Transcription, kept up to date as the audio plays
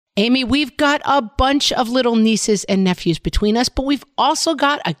Amy, we've got a bunch of little nieces and nephews between us, but we've also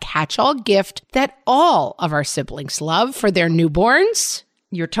got a catch-all gift that all of our siblings love for their newborns.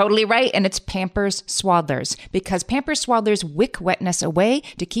 You're totally right, and it's Pampers Swaddlers, because Pampers Swaddlers wick wetness away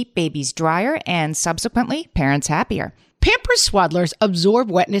to keep babies drier and subsequently parents happier. Pampers Swaddlers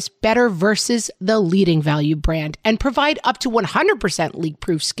absorb wetness better versus the leading value brand and provide up to 100%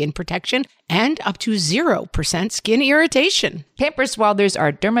 leak-proof skin protection and up to 0% skin irritation. Pampers Swaddlers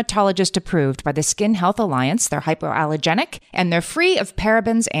are dermatologist approved by the Skin Health Alliance. They're hypoallergenic and they're free of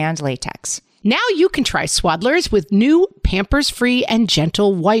parabens and latex. Now you can try Swaddlers with new Pampers-free and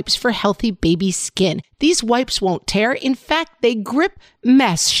gentle wipes for healthy baby skin. These wipes won't tear. In fact, they grip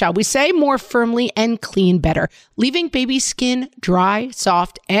mess, shall we say, more firmly and clean better, leaving baby skin dry,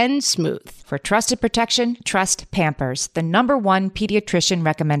 soft, and smooth. For trusted protection, trust Pampers, the #1 pediatrician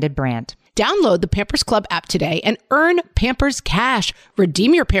recommended brand. Download the Pampers Club app today and earn Pampers Cash.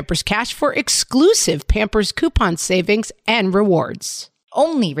 Redeem your Pampers Cash for exclusive Pampers coupon savings and rewards.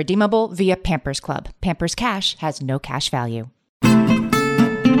 Only redeemable via Pampers Club. Pampers Cash has no cash value.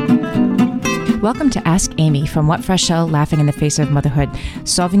 Welcome to Ask Amy from What Fresh Hell, laughing in the face of motherhood,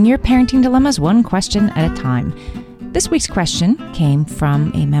 solving your parenting dilemmas one question at a time. This week's question came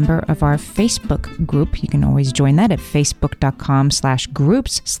from a member of our Facebook group. You can always join that at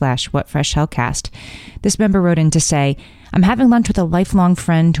facebook.com/groups/whatfreshhellcast. This member wrote in to say, I'm having lunch with a lifelong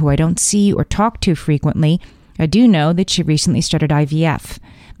friend who I don't see or talk to frequently. I do know that she recently started IVF.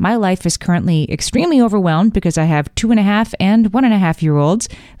 My life is currently extremely overwhelmed because I have 2.5 and 1.5-year-olds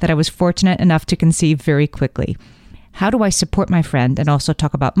that I was fortunate enough to conceive very quickly. How do I support my friend and also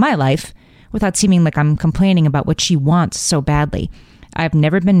talk about my life without seeming like I'm complaining about what she wants so badly? I've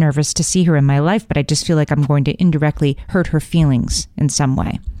never been nervous to see her in my life, but I just feel like I'm going to indirectly hurt her feelings in some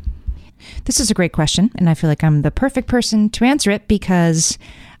way. This is a great question, and I feel like I'm the perfect person to answer it because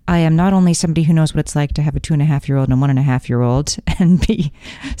I am not only somebody who knows what it's like to have a 2.5-year-old and a 1.5-year-old and be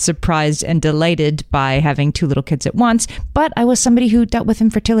surprised and delighted by having 2 little kids at once, but I was somebody who dealt with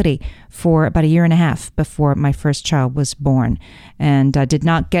infertility for about 1.5 years before my first child was born, and did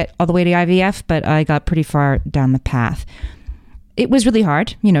not get all the way to IVF, but I got pretty far down the path. It was really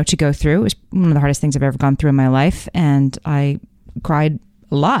hard, to go through. It was one of the hardest things I've ever gone through in my life, and I cried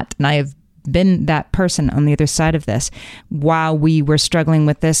a lot, and I have been that person on the other side of this. While we were struggling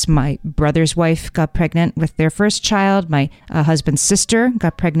with this, my brother's wife got pregnant with their first child. My husband's sister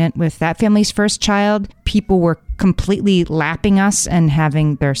got pregnant with that family's first child. People were completely lapping us and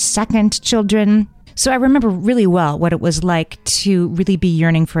having their second children. So I remember really well what it was like to really be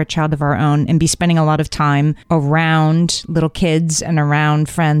yearning for a child of our own and be spending a lot of time around little kids and around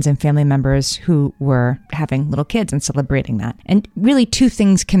friends and family members who were having little kids and celebrating that. And really 2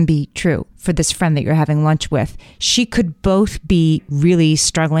 things can be true for this friend that you're having lunch with. She could both be really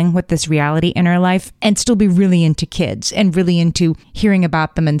struggling with this reality in her life and still be really into kids and really into hearing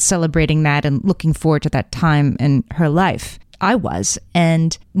about them and celebrating that and looking forward to that time in her life. I was.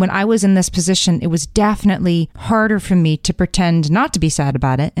 And when I was in this position, it was definitely harder for me to pretend not to be sad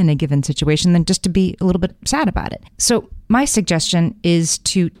about it in a given situation than just to be a little bit sad about it. So my suggestion is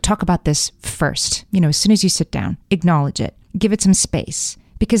to talk about this first. As soon as you sit down, acknowledge it, give it some space,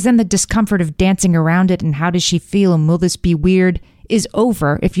 because then the discomfort of dancing around it and how does she feel and will this be weird is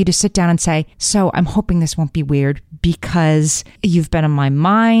over if you just sit down and say, so I'm hoping this won't be weird because you've been on my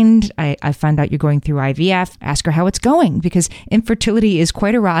mind. I found out you're going through IVF. Ask her how it's going, because infertility is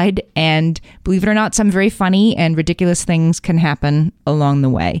quite a ride. And believe it or not, some very funny and ridiculous things can happen along the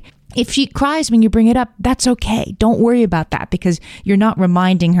way. If she cries when you bring it up, that's okay. Don't worry about that because you're not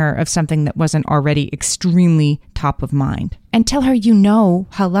reminding her of something that wasn't already extremely top of mind. And tell her you know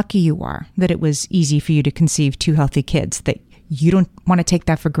how lucky you are that it was easy for you to conceive 2 healthy kids, that you don't want to take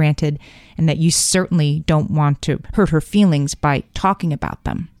that for granted, and that you certainly don't want to hurt her feelings by talking about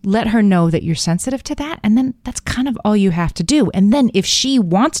them. Let her know that you're sensitive to that, and then that's kind of all you have to do. And then if she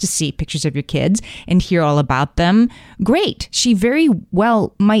wants to see pictures of your kids and hear all about them, great. She very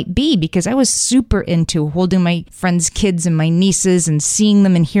well might be, because I was super into holding my friends' kids and my nieces and seeing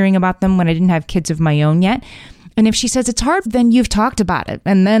them and hearing about them when I didn't have kids of my own yet. And if she says it's hard, then you've talked about it,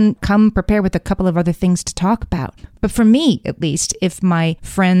 and then come prepared with a couple of other things to talk about. But for me, at least, if my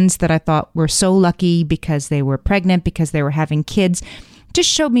friends that I thought were so lucky because they were pregnant, because they were having kids, just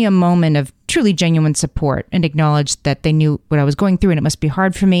showed me a moment of truly genuine support and acknowledged that they knew what I was going through and it must be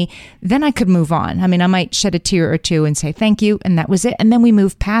hard for me, then I could move on. I mean, I might shed a tear or two and say thank you, and that was it. And then we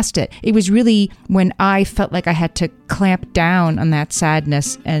moved past it. It was really when I felt like I had to clamp down on that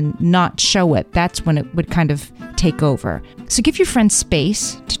sadness and not show it. That's when it would kind of take over. So give your friend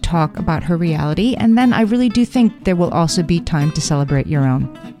space to talk about her reality. And then I really do think there will also be time to celebrate your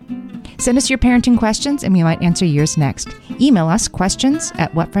own. Send us your parenting questions and we might answer yours next. Email us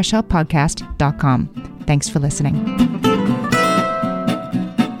questions@whatfreshhellpodcast.com. Thanks for listening.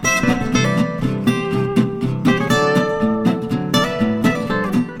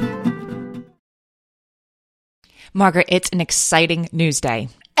 Margaret, it's an exciting news day.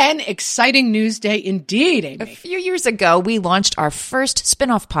 An exciting news day indeed, Amy. A few years ago, we launched our first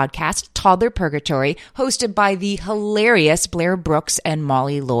spin-off podcast, Toddler Purgatory, hosted by the hilarious Blair Brooks and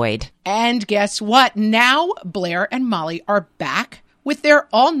Molly Lloyd. And guess what? Now Blair and Molly are back with their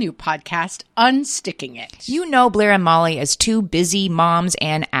all-new podcast, Unsticking It. You know Blair and Molly as two busy moms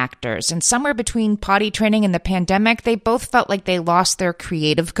and actors, and somewhere between potty training and the pandemic, they both felt like they lost their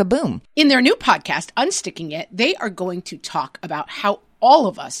creative kaboom. In their new podcast, Unsticking It, they are going to talk about how all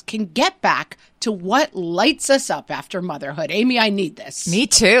of us can get back to what lights us up after motherhood. Amy, I need this. Me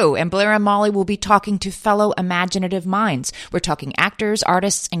too. And Blair and Molly will be talking to fellow imaginative minds. We're talking actors,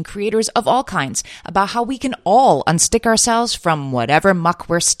 artists, and creators of all kinds about how we can all unstick ourselves from whatever muck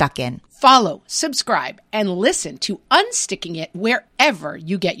we're stuck in. Follow, subscribe, and listen to Unsticking It wherever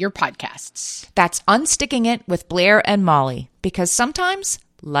you get your podcasts. That's Unsticking It with Blair and Molly, because sometimes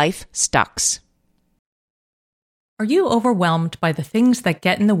life sucks. Are you overwhelmed by the things that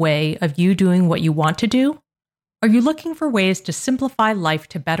get in the way of you doing what you want to do? Are you looking for ways to simplify life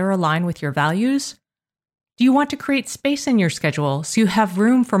to better align with your values? Do you want to create space in your schedule so you have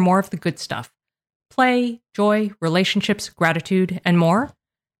room for more of the good stuff? Play, joy, relationships, gratitude, and more?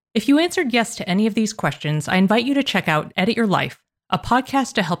 If you answered yes to any of these questions, I invite you to check out Edit Your Life, a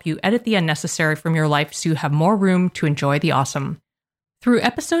podcast to help you edit the unnecessary from your life so you have more room to enjoy the awesome. Through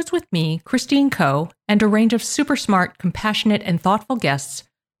episodes with me, Christine Coe, and a range of super smart, compassionate, and thoughtful guests,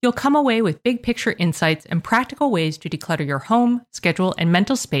 you'll come away with big picture insights and practical ways to declutter your home, schedule, and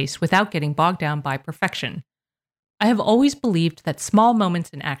mental space without getting bogged down by perfection. I have always believed that small moments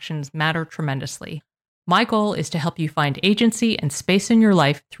and actions matter tremendously. My goal is to help you find agency and space in your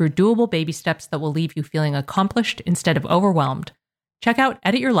life through doable baby steps that will leave you feeling accomplished instead of overwhelmed. Check out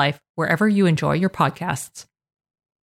Edit Your Life wherever you enjoy your podcasts.